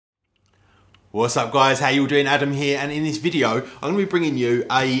What's up guys, how you all doing? Adam here, and in this video I'm going to be bringing you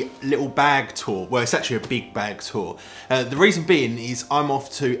a little bag tour. Well, it's actually a big bag tour. The reason being is I'm off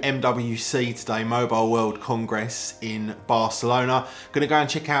to MWC today, Mobile World Congress in Barcelona. Going to go and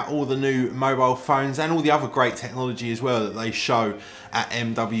check out all the new mobile phones and all the other great technology as well that they show at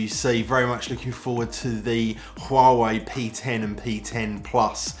MWC. Very much looking forward to the Huawei P10 and P10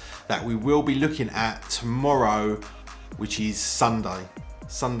 Plus that we will be looking at tomorrow, which is Sunday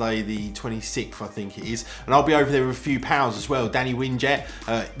the 26th, I think it is, and I'll be over there with a few pals as well. Danny Winjet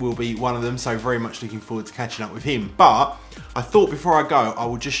will be one of them, so very much looking forward to catching up with him. But I thought before I go, I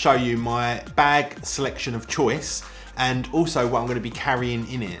will just show you my bag selection of choice and also what I'm going to be carrying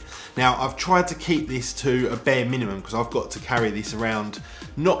in it. Now, I've tried to keep this to a bare minimum because I've got to carry this around,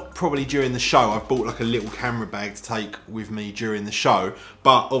 not probably during the show. I've bought like a little camera bag to take with me during the show,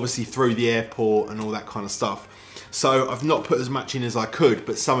 but obviously through the airport and all that kind of stuff. So I've not put as much in as I could,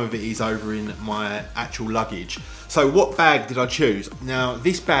 but some of it is over in my actual luggage. So what bag did I choose? Now,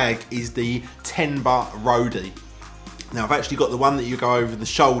 this bag is the Tenba roadie. Now, I've actually got the one that you go over the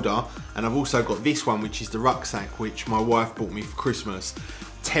shoulder, and I've also got this one, which is the rucksack, which my wife bought me for Christmas.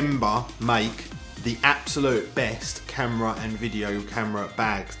 Tenba make the absolute best camera and video camera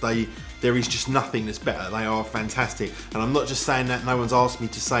bags. There is just nothing that's better. They are fantastic. And I'm not just saying that, no one's asked me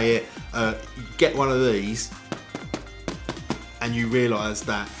to say it. Get one of these, and you realise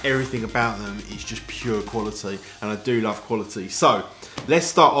that everything about them is just pure quality, and I do love quality. So let's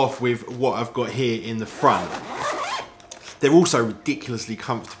start off with what I've got here in the front. They're also ridiculously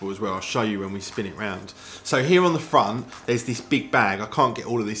comfortable as well. I'll show you when we spin it round. So here on the front, there's this big bag. I can't get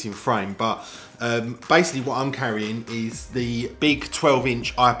all of this in frame, but basically what I'm carrying is the big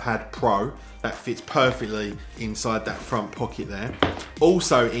 12-inch iPad Pro that fits perfectly inside that front pocket there.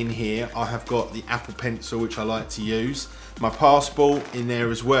 Also in here, I have got the Apple Pencil, which I like to use. My passport in there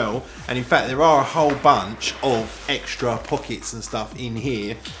as well. And in fact, there are a whole bunch of extra pockets and stuff in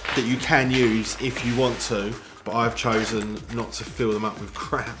here that you can use if you want to, but I've chosen not to fill them up with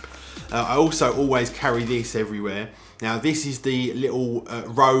crap. I also always carry this everywhere. Now, this is the little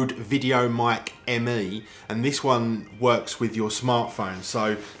Rode Video Mic ME, and this one works with your smartphone,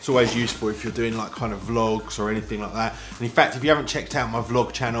 so it's always useful if you're doing like kind of vlogs or anything like that. And in fact, if you haven't checked out my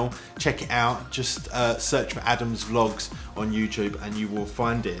vlog channel, check it out. Just search for Adam's Vlogs on YouTube and you will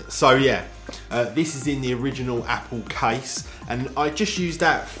find it. So yeah, this is in the original Apple case, and I just use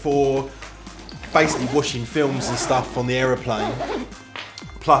that for basically washing films and stuff on the aeroplane,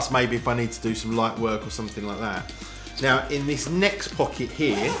 plus maybe if I need to do some light work or something like that. Now, in this next pocket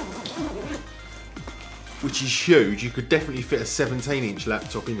here, which is huge, you could definitely fit a 17-inch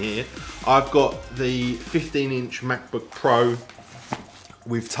laptop in here. I've got the 15-inch MacBook Pro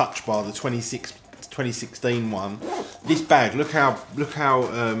with touch bar, the 2016 one. This bag, look how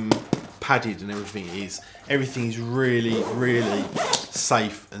padded and everything it is. Everything is really, really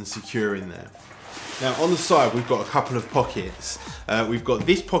safe and secure in there. Now, on the side, we've got a couple of pockets. We've got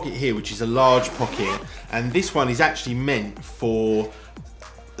this pocket here, which is a large pocket, and this one is actually meant for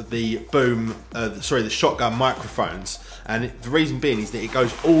the the shotgun microphones. And the reason being is that it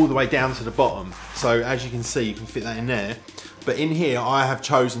goes all the way down to the bottom. So as you can see, you can fit that in there. But in here, I have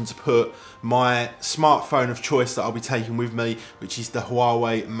chosen to put my smartphone of choice that I'll be taking with me, which is the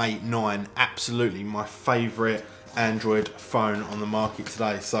Huawei Mate 9. Absolutely my favourite Android phone on the market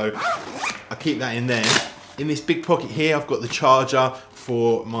today. So I keep that in there. In this big pocket here, I've got the charger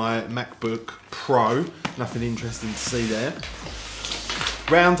for my MacBook Pro. Nothing interesting to see there.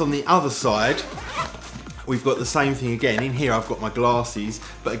 Round on the other side, we've got the same thing again. In here, I've got my glasses,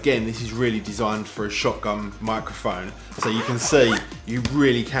 but again, this is really designed for a shotgun microphone. So you can see, you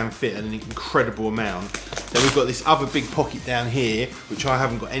really can fit an incredible amount. Then we've got this other big pocket down here, which I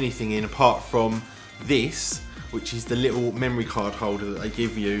haven't got anything in apart from this, which is the little memory card holder that they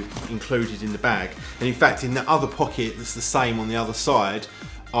give you included in the bag. And in fact, in the other pocket that's the same on the other side,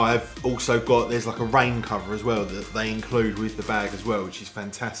 I've also got, there's like a rain cover as well that they include with the bag as well, which is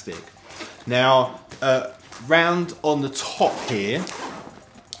fantastic. Now, round on the top here,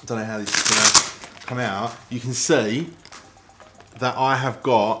 I don't know how this is gonna come out, you can see that I have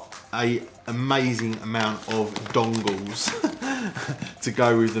got an amazing amount of dongles to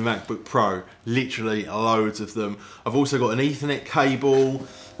go with the MacBook Pro. Literally loads of them. I've also got an Ethernet cable.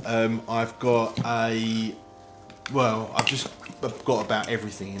 I've got I've got about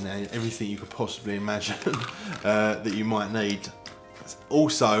everything in there, everything you could possibly imagine that you might need.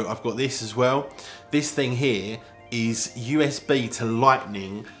 Also, I've got this as well. This thing here is USB to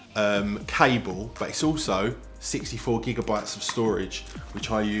Lightning cable, but it's also 64 gigabytes of storage, which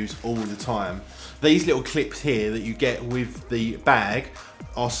I use all the time. These little clips here that you get with the bag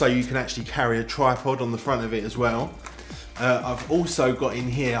are so you can actually carry a tripod on the front of it as well. I've also got in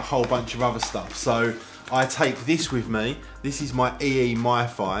here a whole bunch of other stuff. So I take this with me. This is my EE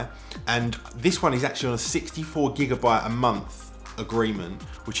MiFi, and this one is actually on a 64 gigabyte a month agreement,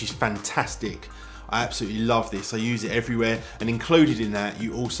 which is fantastic. I absolutely love this. I use it everywhere, and included in that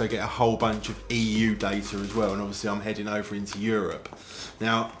you also get a whole bunch of EU data as well, and obviously I'm heading over into Europe.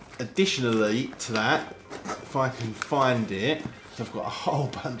 Now additionally to that, if I can find it, I've got a whole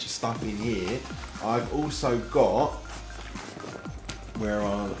bunch of stuff in here. I've also got,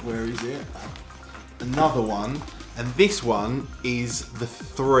 where is it? Another one, and this one is the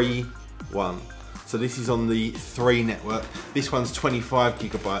 3 one. So this is on the 3 network. This one's 25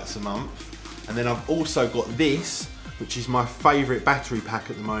 gigabytes a month. And then I've also got this, which is my favourite battery pack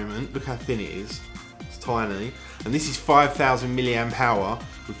at the moment. Look how thin it is. It's tiny. And this is 5,000 milliamp hour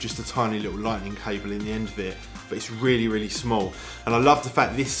with just a tiny little lightning cable in the end of it. But it's really, really small. And I love the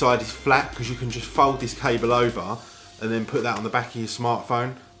fact this side is flat, because you can just fold this cable over and then put that on the back of your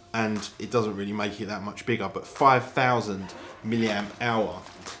smartphone, and it doesn't really make it that much bigger. But 5,000 milliamp hour.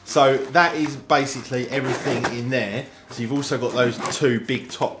 So that is basically everything in there. So you've also got those 2 big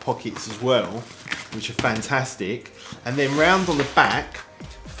top pockets as well, which are fantastic. And then round on the back,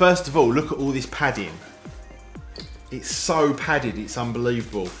 first of all, look at all this padding. It's so padded, it's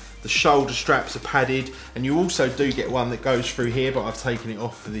unbelievable. The shoulder straps are padded, and you also do get one that goes through here, but I've taken it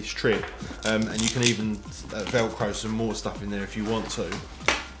off for this trip. And you can even Velcro some more stuff in there if you want to.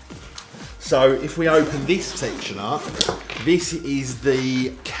 So if we open this section up, this is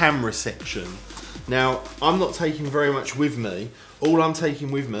the camera section. Now, I'm not taking very much with me. All I'm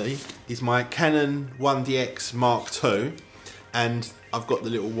taking with me is my Canon 1DX Mark II, and I've got the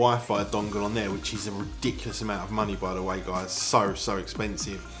little Wi-Fi dongle on there, which is a ridiculous amount of money, by the way, guys. So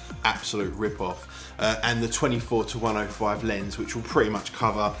expensive, absolute rip-off. And the 24-105 lens, which will pretty much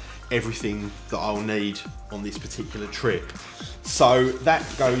cover everything that I'll need on this particular trip. So that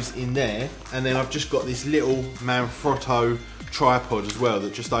goes in there, and then I've just got this little Manfrotto tripod as well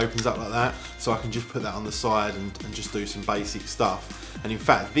that just opens up like that, so I can just put that on the side and just do some basic stuff. And in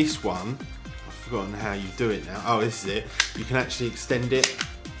fact, this one, I've forgotten how you do it now. Oh, this is it. You can actually extend it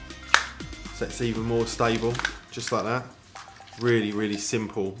so it's even more stable, just like that. Really, really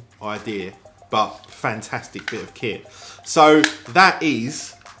simple idea, but fantastic bit of kit. So that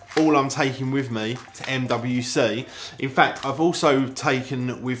is all I'm taking with me to MWC. In fact, I've also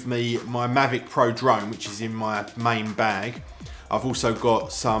taken with me my Mavic Pro drone, which is in my main bag. I've also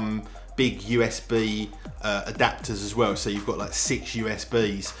got some big USB adapters as well, so you've got like 6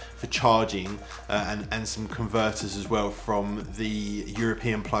 USBs for charging, and some converters as well, from the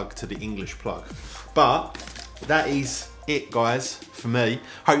European plug to the English plug. But that is it, guys, for me.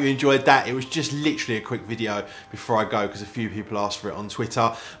 Hope you enjoyed that. It was just literally a quick video before I go, because a few people asked for it on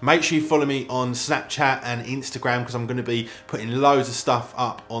Twitter. Make sure you follow me on Snapchat and Instagram, because I'm going to be putting loads of stuff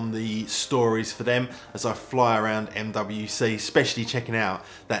up on the stories for them as I fly around MWC, especially checking out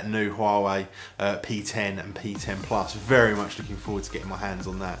that new Huawei P10 and P10 Plus. Very much looking forward to getting my hands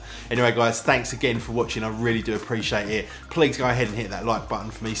on that. Anyway, guys, thanks again for watching. I really do appreciate it. Please go ahead and hit that like button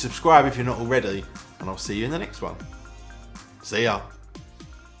for me. Subscribe if you're not already, and I'll see you in the next one. See ya.